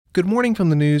Good morning from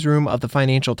the newsroom of the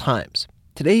Financial Times.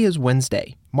 Today is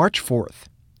Wednesday, March 4th,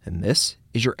 and this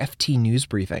is your FT News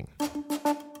Briefing.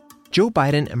 Joe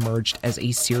Biden emerged as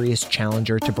a serious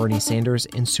challenger to Bernie Sanders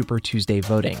in Super Tuesday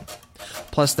voting.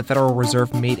 Plus, the Federal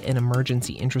Reserve made an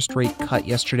emergency interest rate cut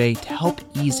yesterday to help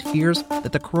ease fears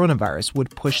that the coronavirus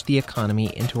would push the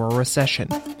economy into a recession.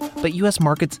 But U.S.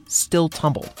 markets still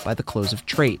tumbled by the close of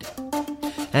trade.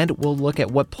 And we'll look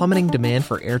at what plummeting demand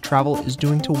for air travel is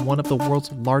doing to one of the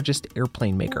world's largest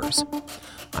airplane makers.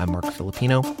 I'm Mark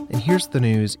Filipino, and here's the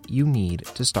news you need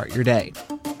to start your day.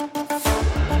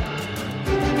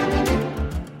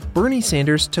 Bernie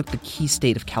Sanders took the key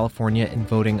state of California in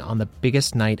voting on the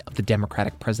biggest night of the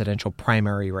Democratic presidential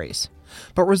primary race.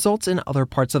 But results in other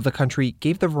parts of the country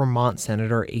gave the Vermont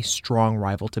senator a strong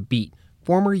rival to beat,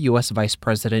 former U.S. Vice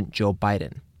President Joe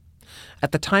Biden.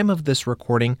 At the time of this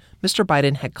recording, Mr.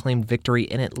 Biden had claimed victory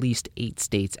in at least 8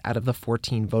 states out of the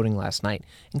 14 voting last night,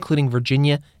 including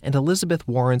Virginia and Elizabeth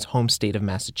Warren's home state of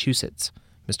Massachusetts.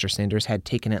 Mr. Sanders had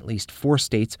taken at least 4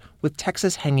 states, with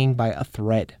Texas hanging by a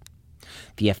thread.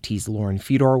 The FT's Lauren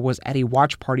Fedor was at a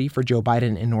watch party for Joe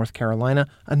Biden in North Carolina,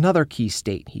 another key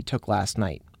state he took last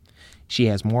night. She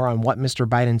has more on what Mr.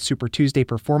 Biden's Super Tuesday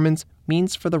performance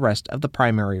means for the rest of the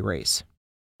primary race.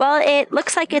 Well, it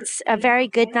looks like it's a very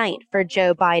good night for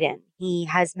Joe Biden. He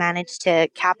has managed to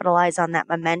capitalize on that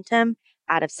momentum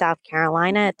out of South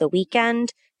Carolina at the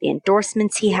weekend. The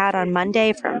endorsements he had on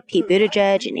Monday from Pete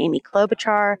Buttigieg and Amy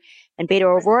Klobuchar and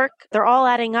Beto O'Rourke, they're all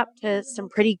adding up to some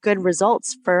pretty good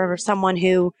results for someone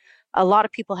who a lot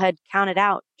of people had counted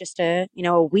out just a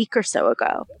week or so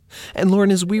ago. And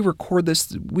Lauren, as we record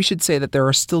this, we should say that there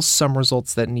are still some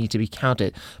results that need to be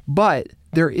counted. But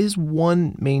there is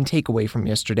one main takeaway from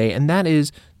yesterday, and that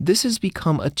is this has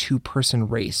become a two-person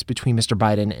race between Mr.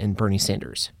 Biden and Bernie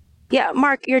Sanders. Yeah,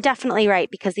 Mark, you're definitely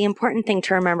right, because the important thing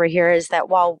to remember here is that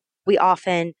while we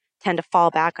often tend to fall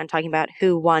back on talking about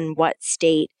who won what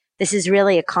state, this is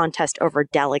really a contest over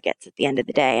delegates at the end of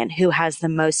the day, and who has the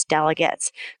most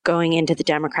delegates going into the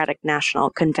Democratic National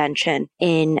Convention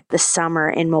in the summer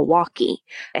in Milwaukee.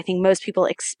 I think most people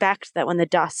expect that when the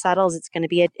dust settles, it's going to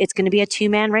be a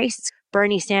two-man race. It's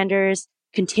Bernie Sanders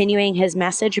continuing his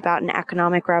message about an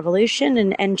economic revolution,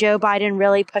 and Joe Biden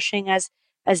really pushing as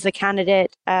the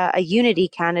candidate, a unity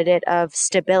candidate of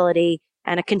stability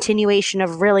and a continuation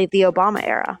of really the Obama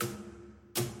era.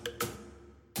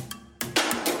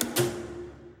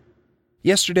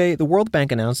 Yesterday, the World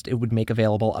Bank announced it would make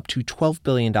available up to $12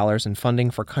 billion in funding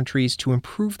for countries to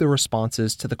improve their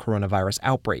responses to the coronavirus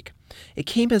outbreak. It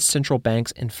came as central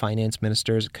banks and finance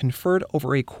ministers conferred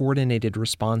over a coordinated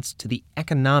response to the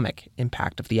economic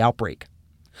impact of the outbreak.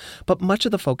 But much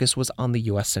of the focus was on the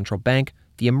U.S. central bank,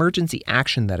 the emergency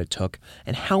action that it took,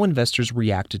 and how investors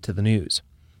reacted to the news.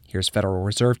 Here's Federal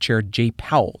Reserve Chair Jay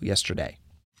Powell yesterday.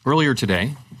 Earlier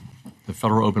today, the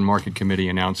Federal Open Market Committee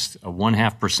announced a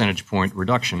 0.5 percentage point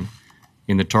reduction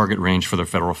in the target range for the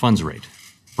federal funds rate,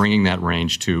 bringing that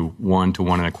range to 1 to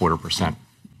 1.25%.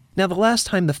 Now, the last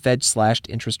time the Fed slashed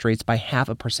interest rates by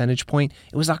 0.5 percentage point,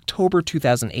 it was October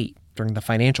 2008 during the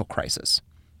financial crisis.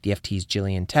 The FT's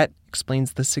Gillian Tett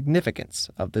explains the significance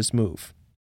of this move.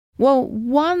 Well,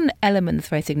 one element that's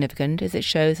very significant is it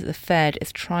shows that the Fed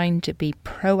is trying to be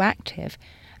proactive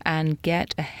and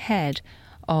get ahead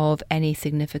of any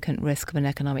significant risk of an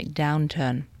economic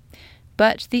downturn.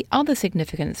 But the other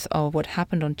significance of what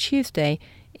happened on Tuesday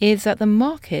is that the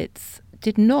markets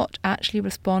did not actually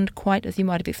respond quite as you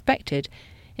might have expected.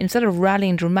 Instead of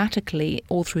rallying dramatically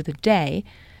all through the day,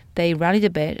 they rallied a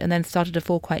bit and then started to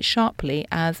fall quite sharply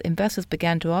as investors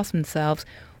began to ask themselves,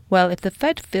 well, if the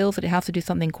Fed feels that it has to do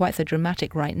something quite so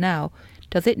dramatic right now,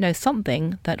 does it know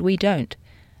something that we don't?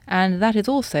 And that is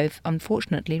also,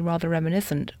 unfortunately, rather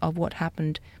reminiscent of what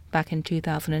happened back in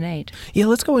 2008. Yeah,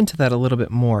 let's go into that a little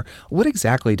bit more. What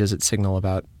exactly does it signal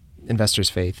about investors'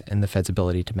 faith in the Fed's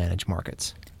ability to manage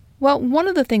markets? Well, one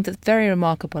of the things that's very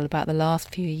remarkable about the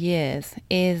last few years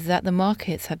is that the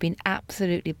markets have been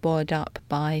absolutely buoyed up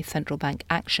by central bank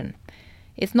action.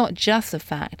 It's not just the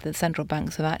fact that central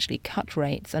banks have actually cut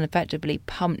rates and effectively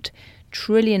pumped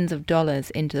trillions of dollars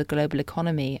into the global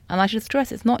economy. And I should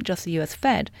stress it's not just the US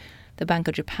Fed. The Bank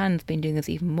of Japan's been doing this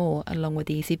even more, along with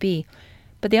the ECB.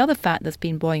 But the other fact that's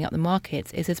been buoying up the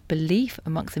markets is this belief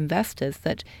amongst investors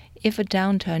that if a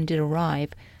downturn did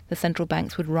arrive, the central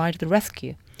banks would ride to the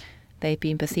rescue. They've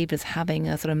been perceived as having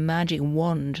a sort of magic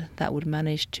wand that would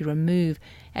manage to remove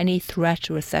any threat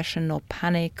or recession or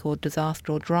panic or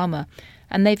disaster or drama.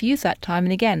 And they've used that time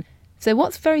and again. So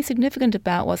what's very significant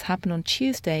about what's happened on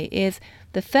Tuesday is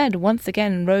the Fed once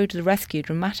again rode to the rescue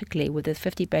dramatically with this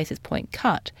 50 basis point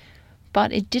cut.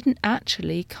 but it didn't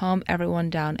actually calm everyone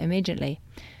down immediately.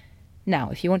 Now,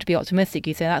 if you want to be optimistic,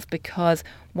 you say that's because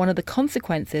one of the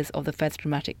consequences of the Fed's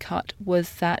dramatic cut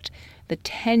was that the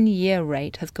 10-year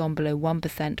rate has gone below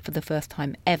 1% for the first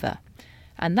time ever.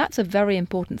 And that's a very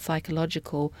important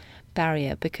psychological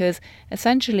barrier, because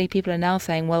essentially people are now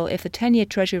saying, well, if the 10-year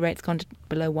Treasury rate's gone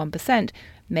below 1%,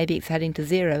 maybe it's heading to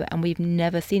zero, and we've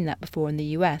never seen that before in the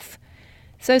US.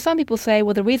 So some people say,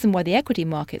 well, the reason why the equity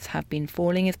markets have been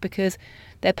falling is because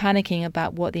they're panicking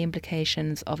about what the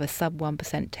implications of a sub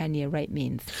 1% 10-year rate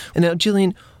means. And now,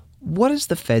 Gillian, what does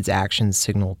the Fed's actions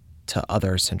signal to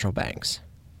other central banks?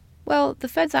 Well, the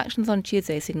Fed's actions on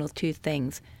Tuesday signals two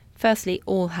things. Firstly,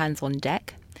 all hands on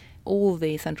deck. All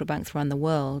the central banks around the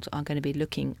world are going to be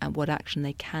looking at what action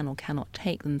they can or cannot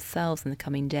take themselves in the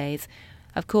coming days.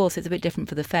 Of course, it's a bit different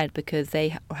for the Fed because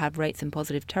they have rates in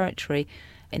positive territory.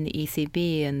 In the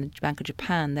ECB and the Bank of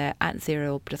Japan, they're at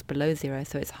zero or just below zero,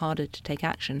 so it's harder to take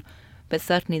action. But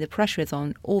certainly the pressure is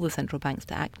on all the central banks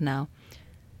to act now.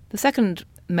 The second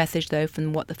message, though,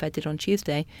 from what the Fed did on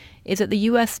Tuesday is that the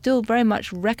US still very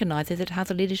much recognises it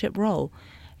has a leadership role.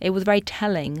 It was very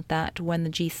telling that when the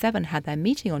G7 had their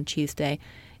meeting on Tuesday,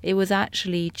 it was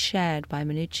actually chaired by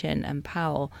Mnuchin and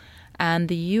Powell. And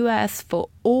the US, for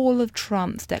all of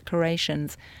Trump's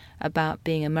declarations about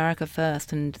being America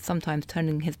first and sometimes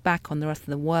turning his back on the rest of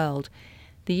the world,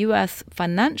 the US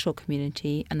financial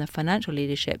community and the financial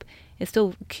leadership is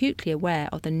still acutely aware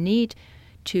of the need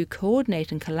to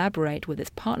coordinate and collaborate with its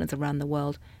partners around the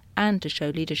world and to show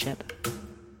leadership.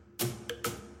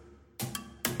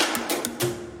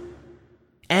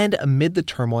 And amid the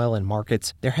turmoil in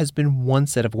markets, there has been one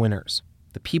set of winners: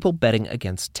 the people betting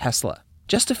against Tesla.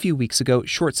 Just a few weeks ago,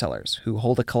 short sellers, who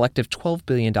hold a collective $12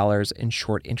 billion in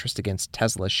short interest against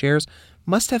Tesla shares,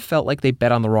 must have felt like they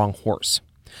bet on the wrong horse.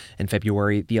 In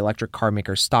February, the electric car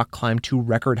maker's stock climbed to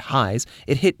record highs.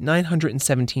 It hit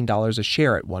 $917 a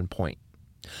share at one point.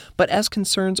 But as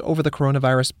concerns over the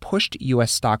coronavirus pushed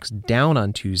U.S. stocks down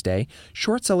on Tuesday,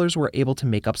 short sellers were able to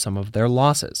make up some of their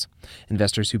losses.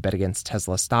 Investors who bet against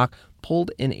Tesla stock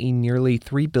pulled in a nearly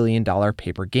 $3 billion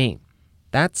paper gain.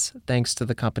 That's thanks to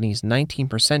the company's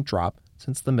 19% drop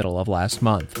since the middle of last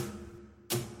month.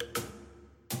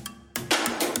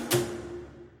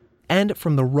 And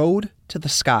from the road to the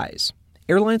skies,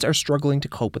 airlines are struggling to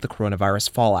cope with the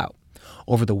coronavirus fallout.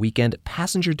 Over the weekend,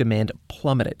 passenger demand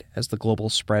plummeted as the global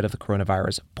spread of the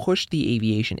coronavirus pushed the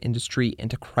aviation industry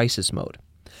into crisis mode.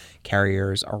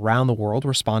 Carriers around the world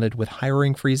responded with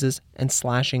hiring freezes and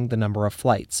slashing the number of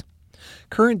flights.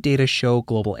 Current data show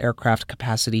global aircraft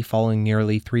capacity falling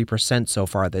nearly 3% so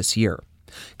far this year.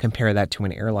 Compare that to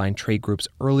an airline trade group's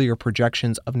earlier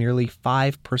projections of nearly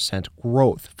 5%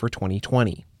 growth for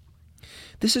 2020.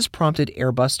 This has prompted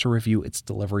Airbus to review its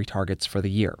delivery targets for the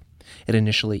year. It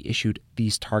initially issued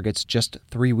these targets just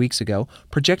 3 weeks ago,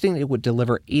 projecting it would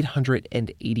deliver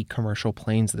 880 commercial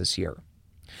planes this year.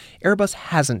 Airbus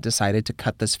hasn't decided to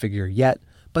cut this figure yet,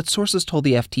 but sources told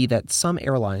the FT that some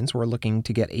airlines were looking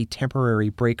to get a temporary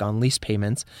break on lease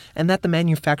payments and that the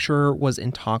manufacturer was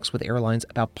in talks with airlines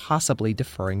about possibly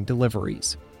deferring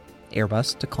deliveries.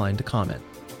 Airbus declined to comment.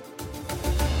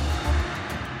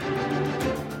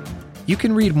 You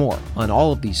can read more on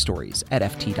all of these stories at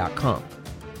FT.com.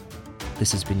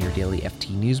 This has been your daily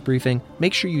FT News Briefing.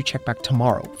 Make sure you check back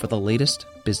tomorrow for the latest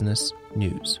business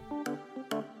news.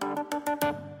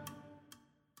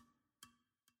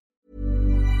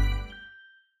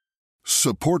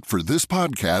 Support for this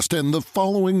podcast and the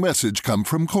following message come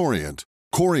from Corient.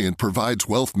 Corient provides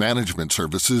wealth management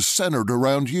services centered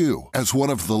around you. As one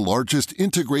of the largest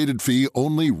integrated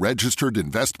fee-only registered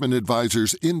investment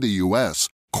advisors in the U.S.,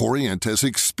 Corient has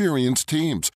experienced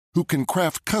teams who can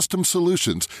craft custom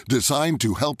solutions designed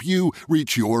to help you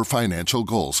reach your financial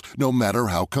goals, no matter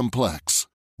how complex.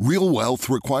 Real wealth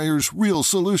requires real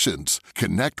solutions.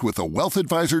 Connect with a wealth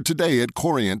advisor today at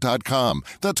Corient.com.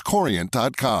 That's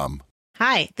Corient.com.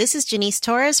 Hi, this is Janice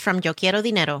Torres from Yo Quiero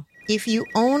Dinero. If you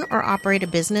own or operate a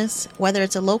business, whether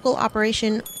it's a local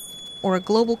operation or a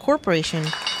global corporation,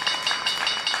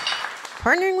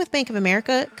 partnering with Bank of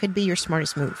America could be your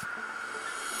smartest move.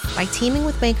 By teaming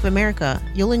with Bank of America,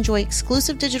 you'll enjoy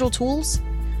exclusive digital tools,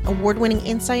 award-winning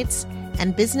insights,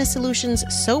 and business solutions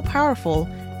so powerful,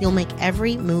 you'll make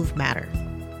every move matter.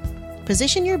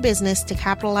 Position your business to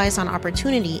capitalize on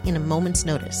opportunity in a moment's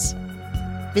notice.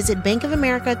 Visit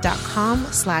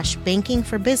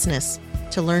bankofamerica.com/bankingforbusiness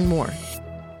to learn more.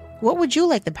 What would you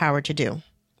like the power to do?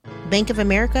 Bank of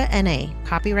America, N.A.,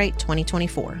 copyright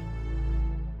 2024.